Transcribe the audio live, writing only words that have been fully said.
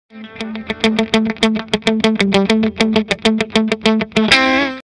Hi,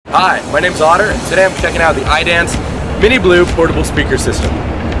 my name's Otter, and today I'm checking out the iDance miniBLUE portable speaker system.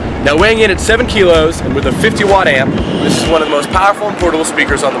 Now weighing in at 7 kilos and with a 50-watt amp, this is one of the most powerful and portable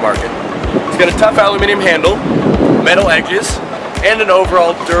speakers on the market. It's got a tough aluminum handle, metal edges, and an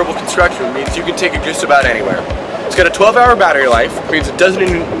overall durable construction, which means you can take it just about anywhere. It's got a 12-hour battery life, which means it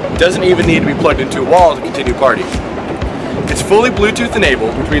doesn't even need to be plugged into a wall to continue partying. It's fully Bluetooth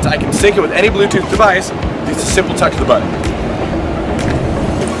enabled, which means I can sync it with any Bluetooth device with just a simple touch of the button.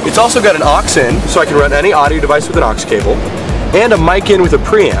 It's also got an aux in, so I can run any audio device with an aux cable, and a mic in with a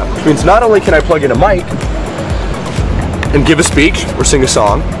preamp, which means not only can I plug in a mic and give a speech or sing a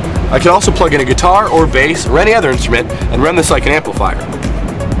song, I can also plug in a guitar or bass or any other instrument and run this like an amplifier.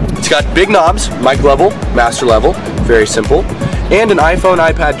 It's got big knobs, mic level, master level, very simple, and an iPhone,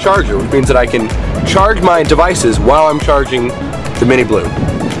 iPad charger, which means that I can charge my devices while I'm charging the miniBLUE.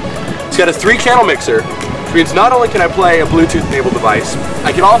 It's got a 3-channel mixer, which means not only can I play a Bluetooth enabled device,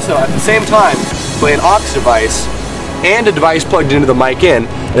 I can also at the same time play an aux device and a device plugged into the mic in,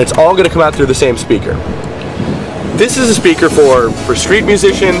 and it's all going to come out through the same speaker. This is a speaker for street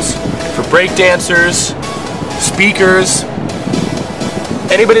musicians, for break dancers, speakers,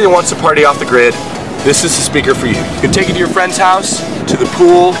 anybody that wants to party off the grid. This is the speaker for you. You can take it to your friend's house, to the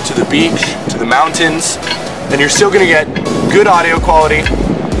pool, to the beach, to the mountains, and you're still going to get good audio quality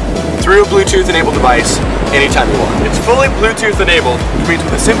through a Bluetooth enabled device anytime you want. It's fully Bluetooth enabled, which means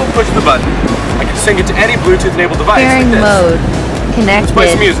with a simple push of the button, I can sync it to any Bluetooth enabled device. Pairing like this. mode. Connected. Let's play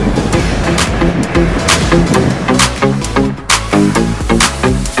some music.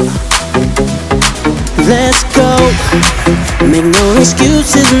 Let's go. Make no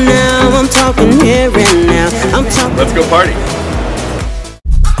excuses now. I'm talking here and now. Let's go party.